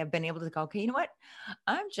times when I have been able to go, okay, you know what?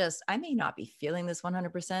 I may not be feeling this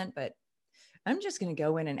 100%, but I'm just going to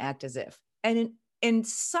go in and act as if. And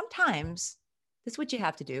sometimes that's what you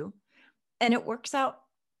have to do. And it works out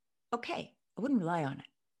okay. I wouldn't rely on it,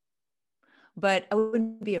 but I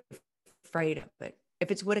wouldn't be afraid of it. If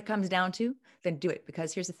it's what it comes down to, then do it.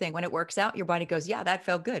 Because here's the thing, when it works out, your body goes, yeah, that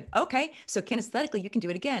felt good. Okay. So kinesthetically, you can do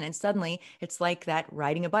it again. And suddenly it's like that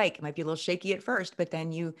riding a bike. It might be a little shaky at first, but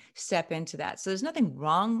then you step into that. So there's nothing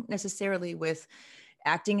wrong necessarily with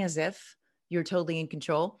acting as if you're totally in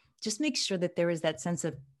control. Just make sure that there is that sense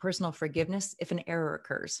of personal forgiveness if an error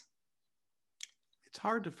occurs. It's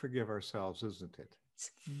hard to forgive ourselves, isn't it?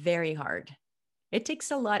 It's very hard. It takes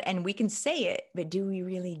a lot, and we can say it, but do we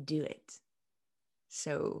really do it?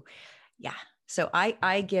 So, yeah. So I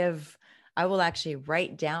will actually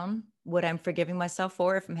write down what I'm forgiving myself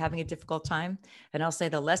for if I'm having a difficult time. And I'll say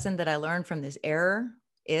the lesson that I learned from this error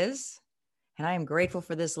is, and I am grateful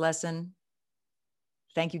for this lesson.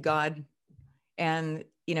 Thank you, God. And,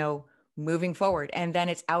 you know, moving forward. And then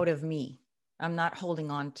it's out of me. I'm not holding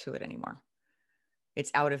on to it anymore.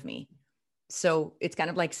 It's out of me. So it's kind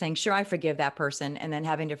of like saying, sure, I forgive that person, and then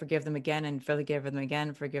having to forgive them again and forgive them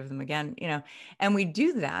again, you know, and we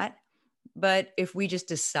do that. But if we just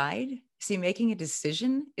decide, see, making a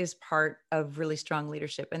decision is part of really strong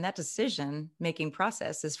leadership. And that decision making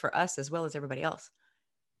process is for us as well as everybody else.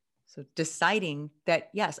 So deciding that,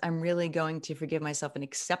 yes, I'm really going to forgive myself and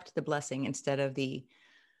accept the blessing instead of the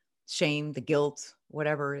shame, the guilt,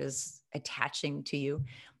 whatever is attaching to you.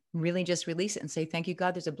 Really just release it and say, thank you,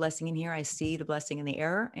 God, there's a blessing in here. I see the blessing in the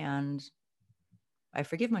error, and I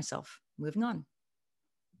forgive myself. Moving on.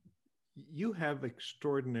 You have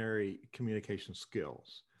extraordinary communication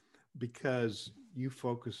skills because you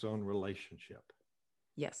focus on relationship.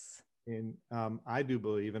 Yes. And I do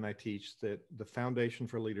believe, and I teach, that the foundation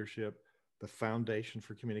for leadership, the foundation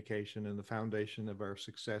for communication, and the foundation of our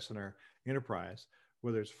success in our enterprise,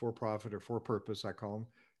 whether it's for profit or for purpose, I call them,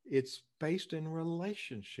 it's based in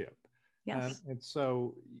relationship. Yes. And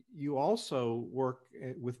so you also work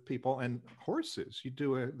with people and horses. You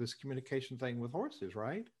do this communication thing with horses,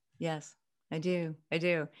 right? Yes, I do.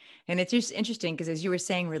 And it's just interesting because as you were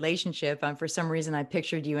saying relationship, for some reason, I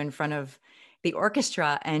pictured you in front of the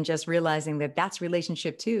orchestra and just realizing that that's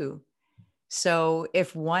relationship too. So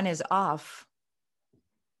if one is off,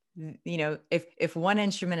 you know, if one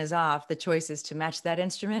instrument is off, the choice is to match that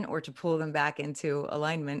instrument or to pull them back into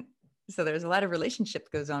alignment. So there's a lot of relationship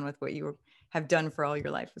that goes on with what you have done for all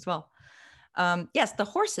your life as well. Yes, the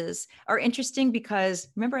horses are interesting because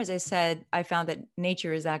remember, as I said, I found that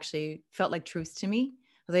nature is actually felt like truth to me.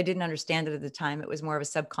 Although I didn't understand it at the time. It was more of a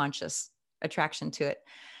subconscious attraction to it.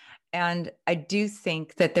 And I do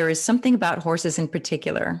think that there is something about horses in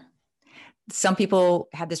particular. Some people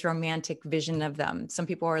have this romantic vision of them. Some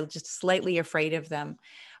people are just slightly afraid of them.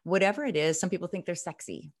 Whatever it is, some people think they're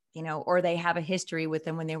sexy, or they have a history with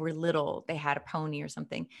them when they were little. They had a pony or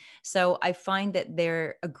something. So I find that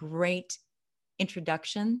they're a great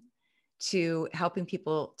introduction to helping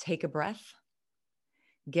people take a breath,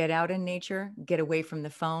 get out in nature, get away from the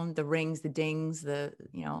phone, the rings, the dings,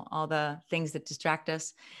 all the things that distract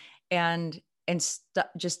us, and just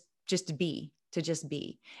to be.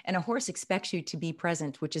 And a horse expects you to be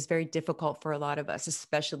present, which is very difficult for a lot of us,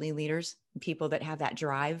 especially leaders, people that have that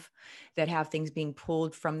drive, that have things being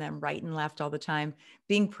pulled from them right and left all the time.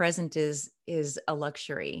 Being present is a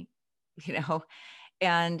luxury,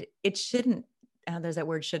 and it shouldn't. There's that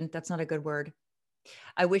word, shouldn't. That's not a good word.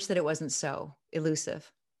 I wish that it wasn't so elusive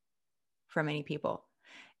for many people,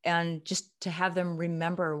 and just to have them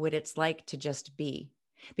remember what it's like to just be.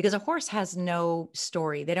 Because a horse has no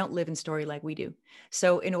story. They don't live in story like we do.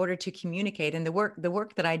 So in order to communicate, and the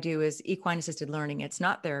work that I do is equine assisted learning. It's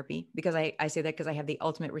not therapy, because I say that because I have the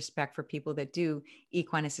ultimate respect for people that do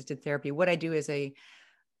equine assisted therapy. What I do is I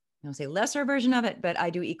don't say lesser version of it, but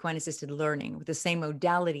I do equine assisted learning with the same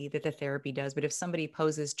modality that the therapy does. But if somebody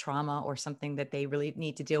poses trauma or something that they really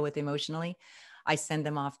need to deal with emotionally, I send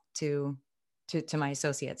them off to my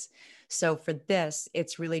associates. So for this,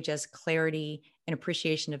 it's really just clarity and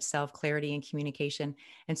appreciation of self, clarity and communication.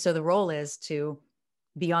 And so the role is to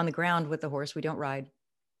be on the ground with the horse. We don't ride,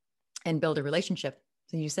 and build a relationship.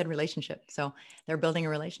 So you said relationship. So they're building a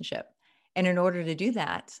relationship. And in order to do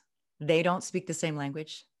that, they don't speak the same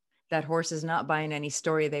language. That horse is not buying any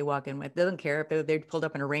story they walk in with. They don't care if they're pulled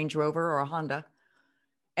up in a Range Rover or a Honda.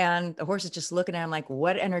 And the horse is just looking at them like,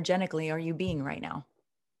 what energetically are you being right now?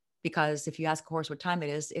 Because if you ask a horse what time it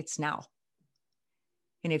is, it's now.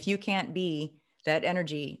 And if you can't be that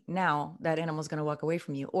energy now, that animal's going to walk away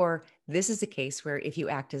from you. Or this is a case where if you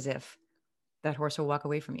act as if, that horse will walk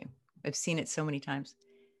away from you. I've seen it so many times.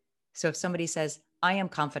 So if somebody says, I am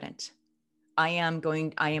confident, I am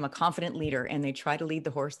a confident leader, and they try to lead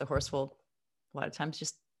the horse will a lot of times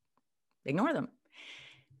just ignore them.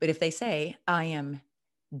 But if they say, I am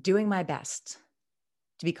doing my best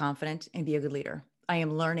to be confident and be a good leader, I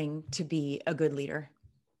am learning to be a good leader,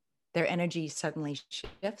 their energy suddenly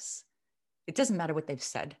shifts. It doesn't matter what they've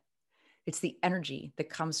said. It's the energy that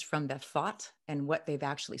comes from the thought and what they've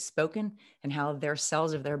actually spoken and how their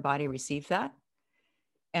cells of their body receive that.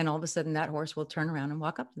 And all of a sudden that horse will turn around and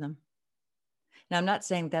walk up to them. Now, I'm not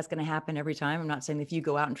saying that's going to happen every time. I'm not saying if you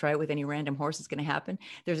go out and try it with any random horse, it's going to happen.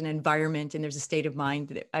 There's an environment and there's a state of mind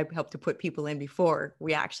that I've helped to put people in before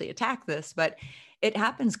we actually attack this, but it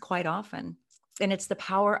happens quite often. And it's the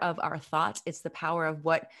power of our thoughts. It's the power of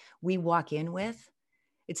what we walk in with.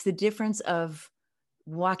 It's the difference of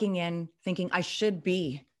walking in thinking I should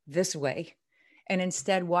be this way, and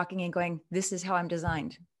instead walking in going, this is how I'm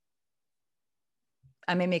designed.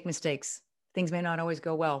 I may make mistakes. Things may not always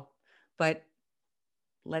go well, but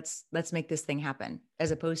let's make this thing happen,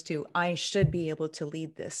 as opposed to I should be able to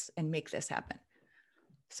lead this and make this happen.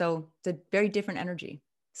 So it's a very different energy.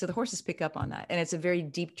 So the horses pick up on that. And it's a very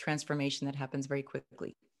deep transformation that happens very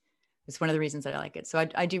quickly. It's one of the reasons that I like it. So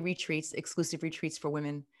I do retreats, exclusive retreats for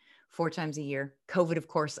women 4 times a year. COVID, of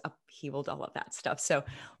course, upheavaled all of that stuff. So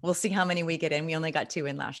we'll see how many we get in. We only got 2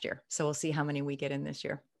 in last year. So we'll see how many we get in this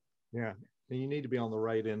year. Yeah. And you need to be on the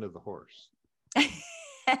right end of the horse.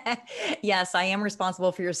 Yes, I am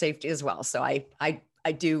responsible for your safety as well. So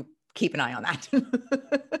I do keep an eye on that.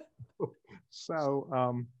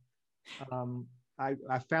 So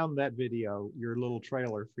I found that video, your little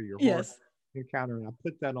trailer for your Yes. horse encounter, and I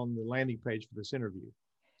put that on the landing page for this interview.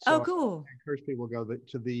 So oh, cool. I encourage people to go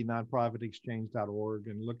to the nonprofitexchange.org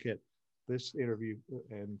and look at this interview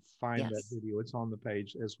and find that video. It's on the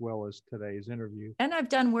page as well as today's interview. And I've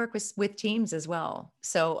done work with teams as well.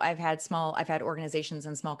 So I've had organizations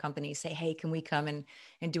and small companies say, hey, can we come and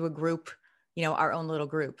do a group, our own little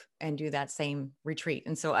group, and do that same retreat.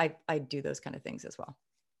 And so I do those kind of things as well.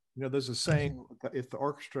 There's a saying, if the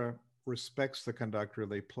orchestra respects the conductor,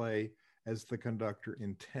 they play as the conductor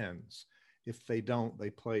intends. If they don't, they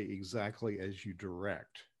play exactly as you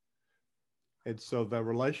direct. And so the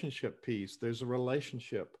relationship piece, there's a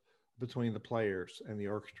relationship between the players and the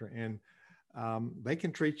orchestra, and they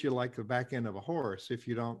can treat you like the back end of a horse if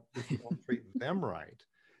you don't treat them right.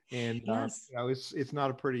 And yes. It's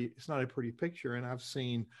not a pretty picture. And I've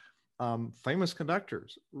seen famous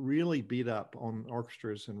conductors really beat up on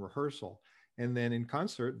orchestras in rehearsal, and then in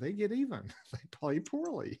concert they get even. They play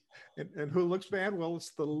poorly, and who looks bad? Well,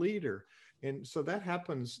 it's the leader. And so that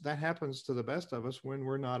happens to the best of us when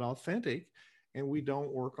we're not authentic and we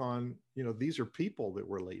don't work on, these are people that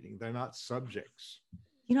we're leading. They're not subjects.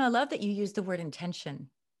 I love that you use the word intention,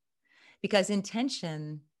 because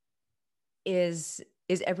intention is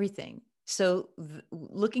everything. So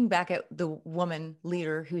looking back at the woman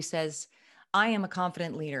leader who says, I am a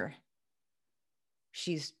confident leader.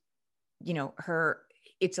 She's,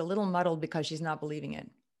 it's a little muddled because she's not believing it.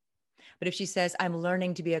 But if she says, I'm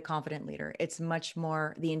learning to be a confident leader, it's much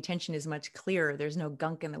more, the intention is much clearer. There's no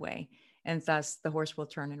gunk in the way. And thus the horse will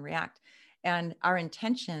turn and react. And our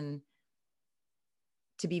intention,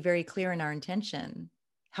 to be very clear in our intention,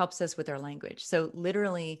 helps us with our language. So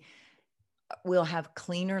literally, we'll have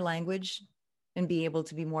cleaner language and be able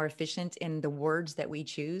to be more efficient in the words that we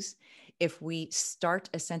choose if we start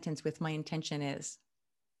a sentence with my intention is.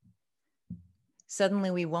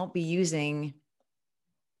 Suddenly we won't be using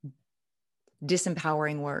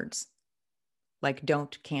disempowering words like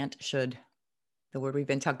don't, can't, should, the word we've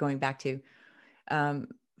been going back to.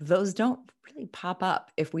 Those don't really pop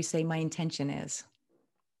up if we say my intention is.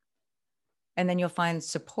 And then you'll find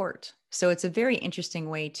support. So it's a very interesting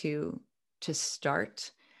way to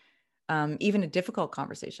start even a difficult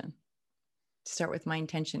conversation. Start with my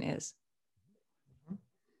intention is.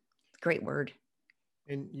 Great word.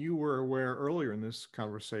 And you were aware earlier in this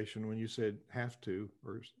conversation when you said have to,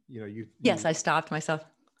 or, Yes, I stopped myself.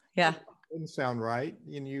 Yeah. Didn't sound right.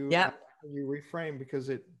 And you reframed because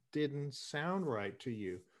it didn't sound right to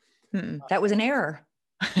you. That was an error.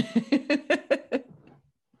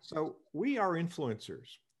 So we are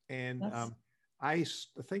influencers. And yes. I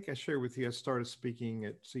think I shared with you, I started speaking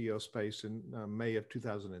at CEO Space in May of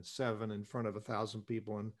 2007 in front of 1,000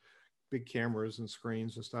 people and big cameras and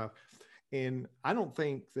screens and stuff. And I don't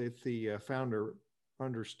think that the founder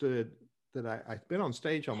understood that I've been on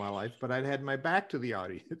stage all my life, but I'd had my back to the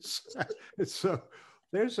audience. So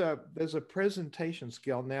there's a presentation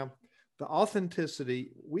skill. Now, the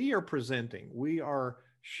authenticity, we are presenting, we are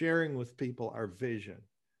sharing with people our vision.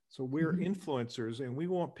 So we're influencers, and we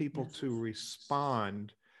want people to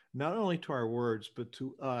respond not only to our words, but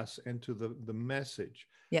to us and to the message.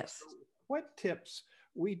 Yes. So what tips?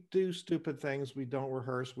 We do stupid things. We don't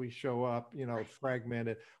rehearse. We show up,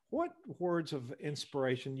 fragmented. What words of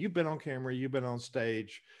inspiration? You've been on camera. You've been on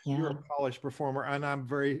stage. Yeah. You're a polished performer. And I'm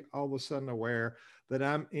very all of a sudden aware that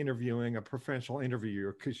I'm interviewing a professional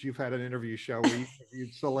interviewer because you've had an interview show where you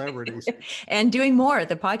interviewed celebrities. And doing more.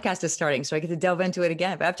 The podcast is starting, so I get to delve into it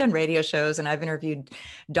again. But I've done radio shows, and I've interviewed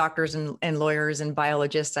doctors and lawyers and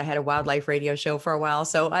biologists. I had a wildlife radio show for a while.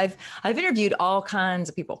 So I've interviewed all kinds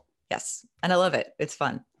of people. Yes. And I love it. It's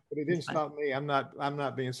fun. But it didn't stop me. I'm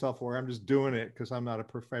not being self-aware. I'm just doing it because I'm not a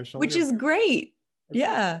professional. Which is great.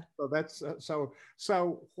 Yeah. So that's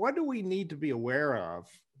so what do we need to be aware of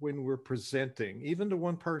when we're presenting, even to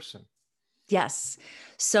one person? Yes.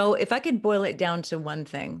 So if I could boil it down to one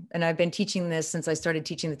thing, and I've been teaching this since I started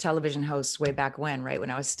teaching the television hosts way back when, right? When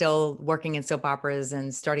I was still working in soap operas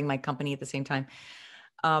and starting my company at the same time.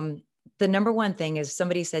 The number one thing is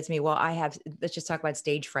somebody said to me, well, let's just talk about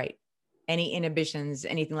stage fright. Any inhibitions,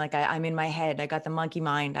 anything like I'm in my head. I got the monkey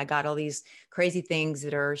mind. I got all these crazy things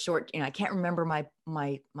that are short. I can't remember my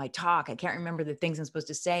talk. I can't remember the things I'm supposed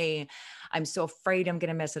to say. I'm so afraid I'm going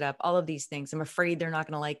to mess it up. All of these things. I'm afraid they're not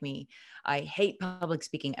going to like me. I hate public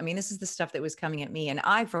speaking. I mean, this is the stuff that was coming at me. And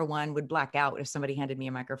I, for one, would black out if somebody handed me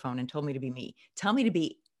a microphone and told me to be me. Tell me to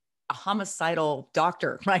be a homicidal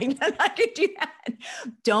doctor, right? I could do that.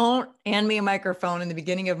 Don't hand me a microphone in the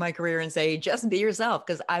beginning of my career and say, just be yourself.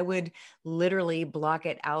 Because I would literally block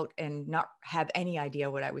it out and not have any idea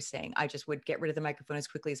what I was saying. I just would get rid of the microphone as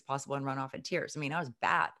quickly as possible and run off in tears. I mean, I was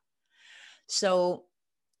bad. So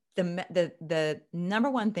the number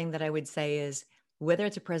one thing that I would say is, whether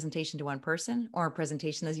it's a presentation to one person or a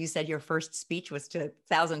presentation, as you said, your first speech was to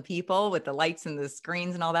 1,000 people with the lights and the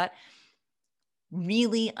screens and all that,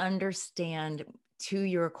 really understand to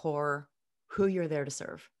your core who you're there to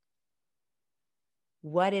serve.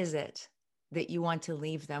 What is it that you want to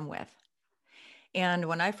leave them with? And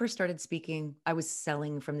when I first started speaking, I was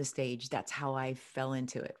selling from the stage. That's how I fell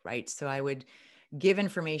into it, right? So I would give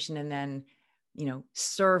information and then,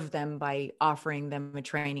 serve them by offering them a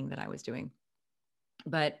training that I was doing.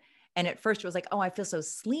 And at first it was like, oh, I feel so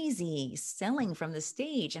sleazy selling from the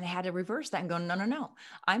stage. And I had to reverse that and go, no.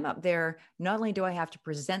 I'm up there. Not only do I have to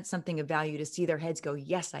present something of value to see their heads go,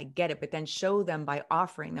 yes, I get it, but then show them by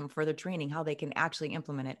offering them further training, how they can actually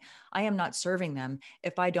implement it. I am not serving them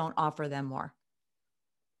if I don't offer them more.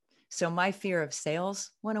 So my fear of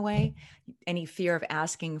sales went away. Any fear of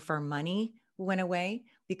asking for money went away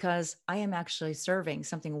because I am actually serving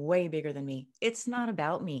something way bigger than me. It's not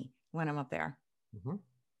about me when I'm up there. Mm-hmm.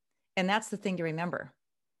 And that's the thing to remember.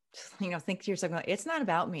 Just, think to yourself, it's not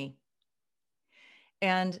about me.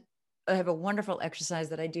 And I have a wonderful exercise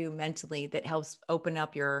that I do mentally that helps open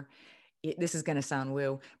up this is going to sound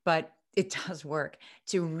woo, but it does work,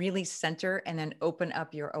 to really center and then open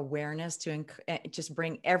up your awareness to just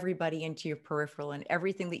bring everybody into your peripheral, and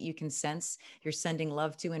everything that you can sense, you're sending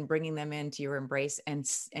love to and bringing them into your embrace and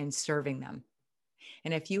serving them.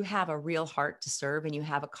 And if you have a real heart to serve and you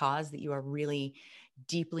have a cause that you are really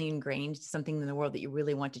deeply ingrained, something in the world that you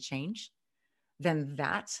really want to change, then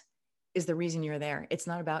that is the reason you're there. It's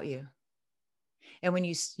not about you. And when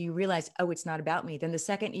you realize, oh, it's not about me, then the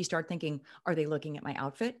second you start thinking, are they looking at my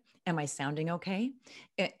outfit? Am I sounding okay?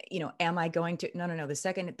 Am I going to, no. The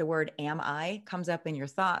second the word am I comes up in your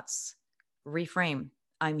thoughts, reframe.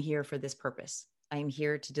 I'm here for this purpose. I'm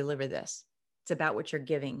here to deliver this. It's about what you're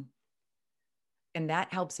giving. And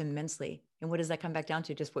that helps immensely. And what does that come back down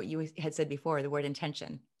to? Just what you had said before, the word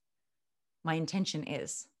intention. My intention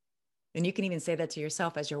is. And you can even say that to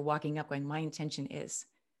yourself as you're walking up going, my intention is.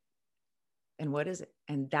 And what is it?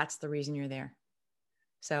 And that's the reason you're there.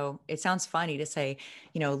 So it sounds funny to say,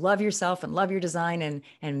 love yourself and love your design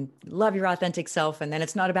and love your authentic self. And then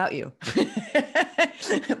it's not about you,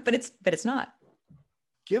 but it's not.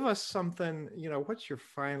 Give us something, what's your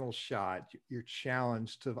final shot, your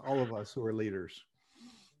challenge to all of us who are leaders?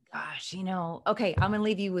 Gosh, okay, I'm going to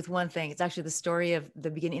leave you with one thing. It's actually the story of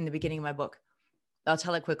in the beginning of my book. I'll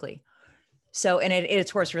tell it quickly. So, and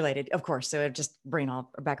it's horse related, of course. So it just bring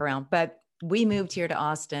all back around, but we moved here to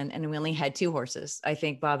Austin and we only had 2 horses. I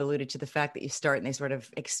think Bob alluded to the fact that you start and they sort of,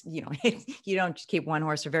 you don't keep one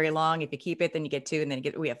horse for very long. If you keep it, then you get 2 and then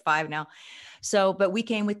we have 5 now. So, but we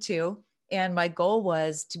came with 2. And my goal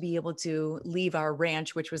was to be able to leave our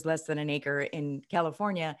ranch, which was less than an acre in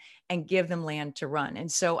California, and give them land to run. And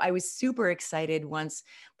so I was super excited once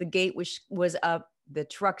the gate was up, the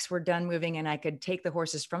trucks were done moving, and I could take the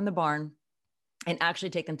horses from the barn and actually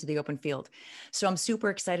take them to the open field. So I'm super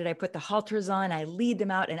excited. I put the halters on, I lead them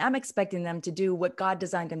out, and I'm expecting them to do what God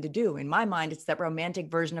designed them to do. In my mind, it's that romantic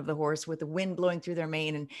version of the horse with the wind blowing through their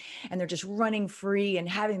mane, and they're just running free and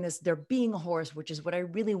having this, they're being a horse, which is what I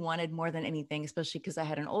really wanted more than anything, especially because I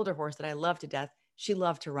had an older horse that I loved to death. She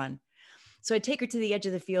loved to run. So I take her to the edge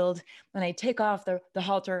of the field and I take off the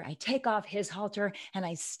halter, I take off his halter, and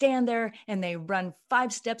I stand there and they run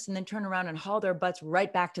 5 steps and then turn around and haul their butts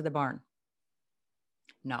right back to the barn.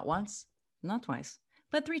 Not once, not twice,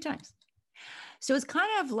 but 3 times. So it's kind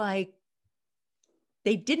of like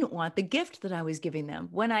they didn't want the gift that I was giving them.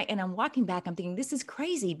 And I'm walking back, I'm thinking, this is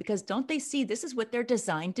crazy, because don't they see this is what they're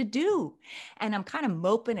designed to do? And I'm kind of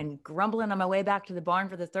moping and grumbling on my way back to the barn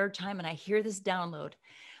for the 3rd time. And I hear this download.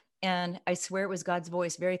 And I swear it was God's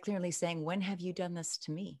voice very clearly saying, when have you done this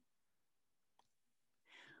to me?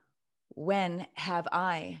 When have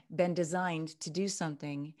I been designed to do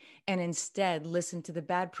something and instead listened to the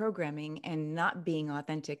bad programming and not being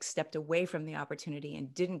authentic, stepped away from the opportunity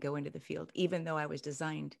and didn't go into the field, even though I was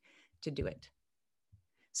designed to do it?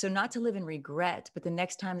 So not to live in regret, but the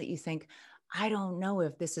next time that you think, I don't know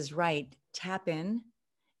if this is right, tap in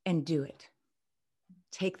and do it.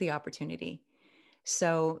 Take the opportunity.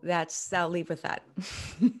 So I'll leave with that.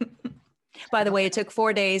 By the way, it took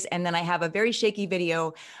 4 days. And then I have a very shaky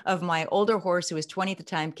video of my older horse, who was 20 at the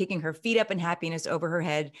time, kicking her feet up in happiness over her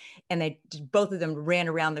head. And both of them ran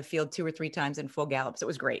around the field 2 or 3 times in full gallop. So it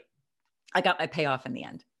was great. I got my payoff in the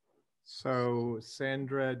end. So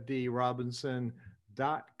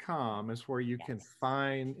SandraDRobinson.com is where you can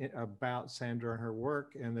find about Sandra and her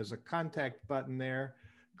work. And there's a contact button there.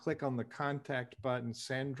 Click on the contact button,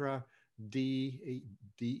 Sandra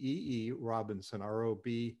D-E-E Robinson,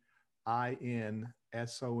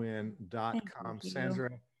 ROBINSON.com.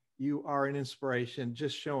 Sandra, you are an inspiration,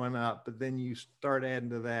 just showing up, but then you start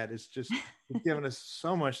adding to that. It's just given us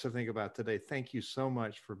so much to think about today. Thank you so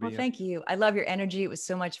much for being. Well, thank you. I love your energy. It was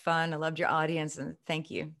so much fun. I loved your audience, and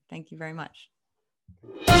thank you. Thank you very much.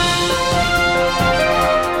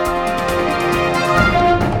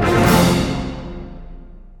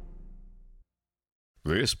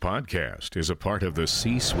 This podcast is a part of the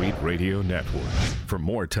C-Suite Radio Network. For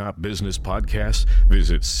more top business podcasts,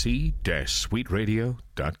 visit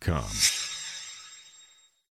c-suiteradio.com.